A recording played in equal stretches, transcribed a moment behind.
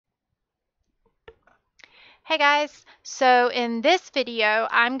Hey guys, so in this video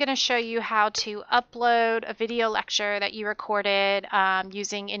I'm going to show you how to upload a video lecture that you recorded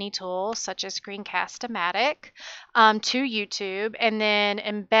using any tool such as Screencast-O-matic to YouTube and then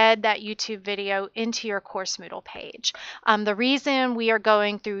embed that YouTube video into your course Moodle page. The reason we are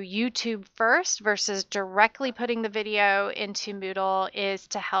going through YouTube first versus directly putting the video into Moodle is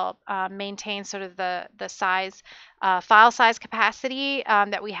to help maintain sort of the size file size capacity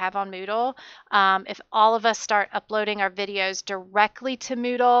that we have on Moodle. If all of us start uploading our videos directly to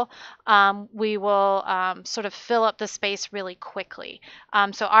Moodle, we will sort of fill up the space really quickly.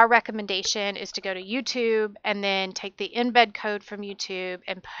 So our recommendation is to go to YouTube and then take the embed code from YouTube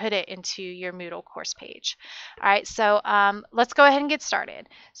and put it into your Moodle course page. All right, so let's go ahead and get started.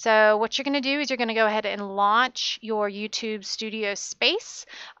 So what you're going to do is you're going to go ahead and launch your YouTube Studio space.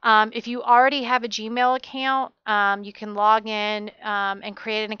 If you already have a Gmail account, you can log in and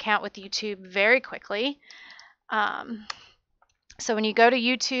create an account with YouTube very quickly. So when you go to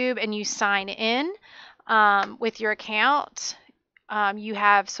YouTube and you sign in with your account, you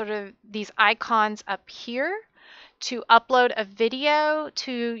have sort of these icons up here to upload a video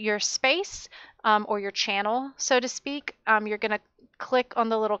to your space or your channel, so to speak. You're going to click on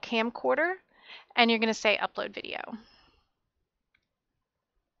the little camcorder and you're going to say upload video.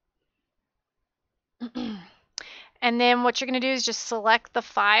 And then what you're going to do is just select the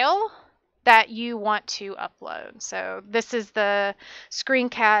file that you want to upload. So this is the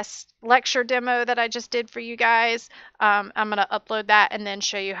screencast lecture demo that I just did for you guys. I'm going to upload that and then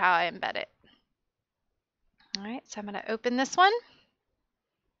show you how I embed it. All right, so I'm going to open this one.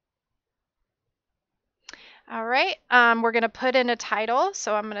 All right, we're going to put in a title.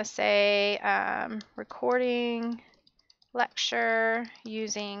 So I'm going to say recording lecture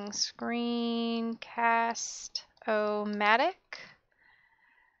using Screencast-O-matic.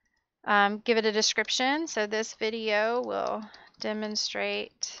 Give it a description. So this video will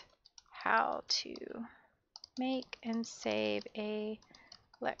demonstrate how to make and save a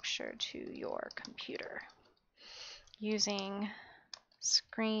lecture to your computer using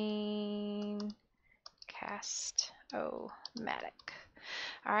Screencast-O-matic.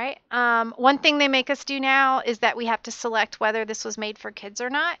 All right. One thing they make us do now is that we have to select whether this was made for kids or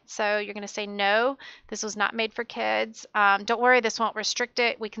not. So you're going to say no, this was not made for kids. Don't worry, this won't restrict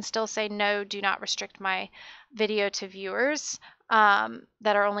it. We can still say no, do not restrict my video to viewers that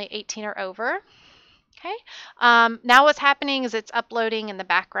are only 18 or over. Okay. Now what's happening is it's uploading in the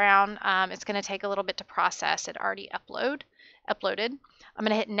background. It's going to take a little bit to process. It already uploaded. I'm going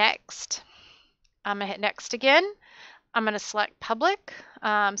to hit next. I'm going to hit next again. I'm going to select public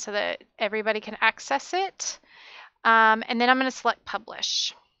so that everybody can access it. And then I'm going to select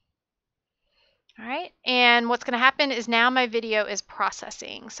publish. All right, and what's going to happen is now my video is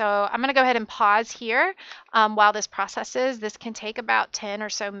processing. So I'm going to go ahead and pause here while this processes. This can take about 10 or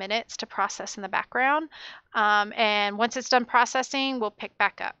so minutes to process in the background. And once it's done processing, we'll pick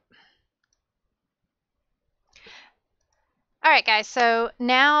back up. All right, guys, so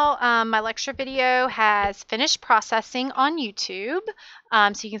now my lecture video has finished processing on YouTube.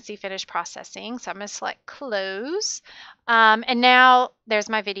 So you can see finished processing. So I'm going to select close. And now there's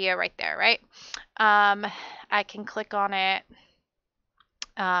my video right there, right? I can click on it.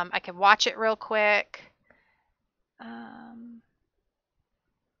 I can watch it real quick.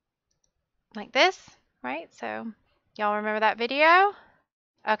 Like this, right? So y'all remember that video?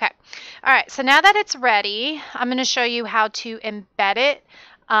 Okay. All right. So now that it's ready, I'm going to show you how to embed it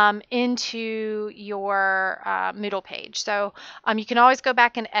into your Moodle page. So you can always go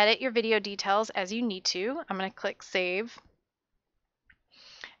back and edit your video details as you need to. I'm going to click Save.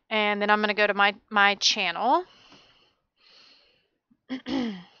 And then I'm going to go to my channel.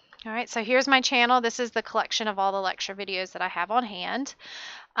 All right. So here's my channel. This is the collection of all the lecture videos that I have on hand.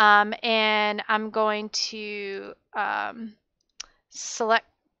 And I'm going to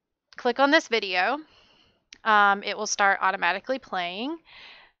click on this video. It will start automatically playing.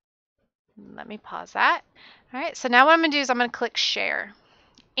 Let me pause that. All right, so now what I'm going to do is I'm going to click share.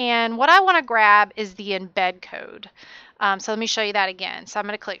 And what I want to grab is the embed code. So let me show you that again. So I'm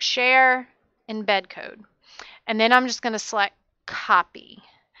going to click share, embed code. And then I'm just going to select copy.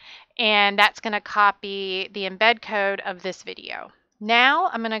 And that's going to copy the embed code of this video.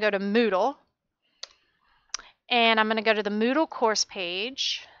 Now I'm going to go to Moodle. And I'm going to go to the Moodle course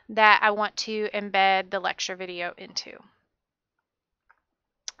page that I want to embed the lecture video into.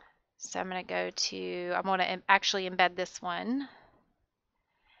 So I'm going to actually embed this one.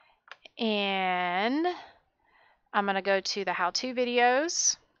 And I'm going to go to the how-to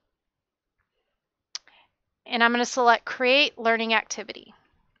videos. And I'm going to select create learning activity.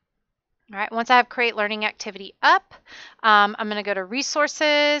 All right, once I have create learning activity up, I'm going to go to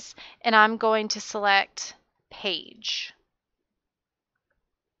resources and I'm going to select page.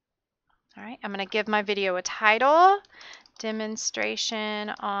 All right, I'm going to give my video a title, demonstration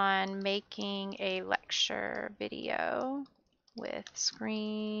on making a lecture video with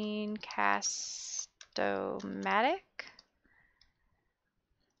Screencast-O-matic.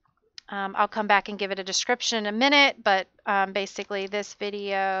 I'll come back and give it a description in a minute, but basically this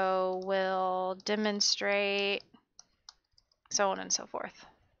video will demonstrate so on and so forth.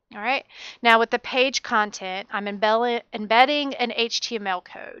 All right, now with the page content, I'm embedding an HTML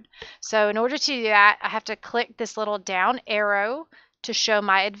code. So in order to do that, I have to click this little down arrow to show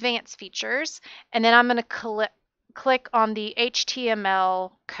my advanced features, and then I'm going to click on the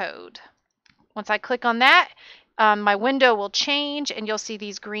HTML code. Once I click on that, my window will change and you'll see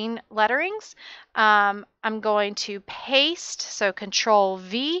these green letterings. I'm going to paste, so Control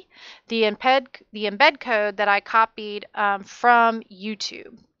V, the embed code that I copied from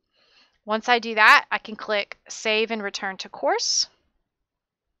YouTube. Once I do that, I can click Save and Return to Course.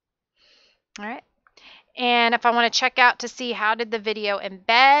 All right. And if I want to check out to see how did the video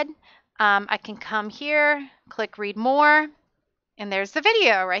embed, I can come here, click Read More. And there's the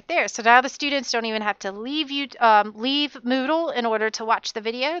video right there. So now the students don't even have to leave Moodle in order to watch the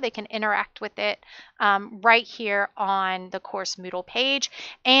video. They can interact with it right here on the course Moodle page.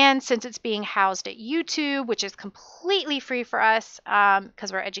 And since it's being housed at YouTube, which is completely free for us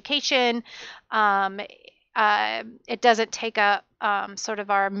because we're education, it doesn't take up sort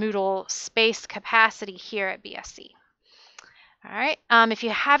of our Moodle space capacity here at BSC. All right, if you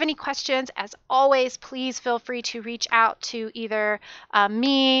have any questions, as always, please feel free to reach out to either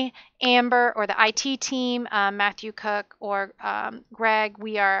me, Amber, or the IT team, Matthew Cook, or Greg.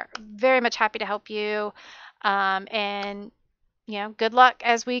 We are very much happy to help you. And, good luck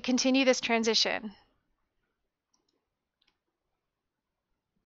as we continue this transition.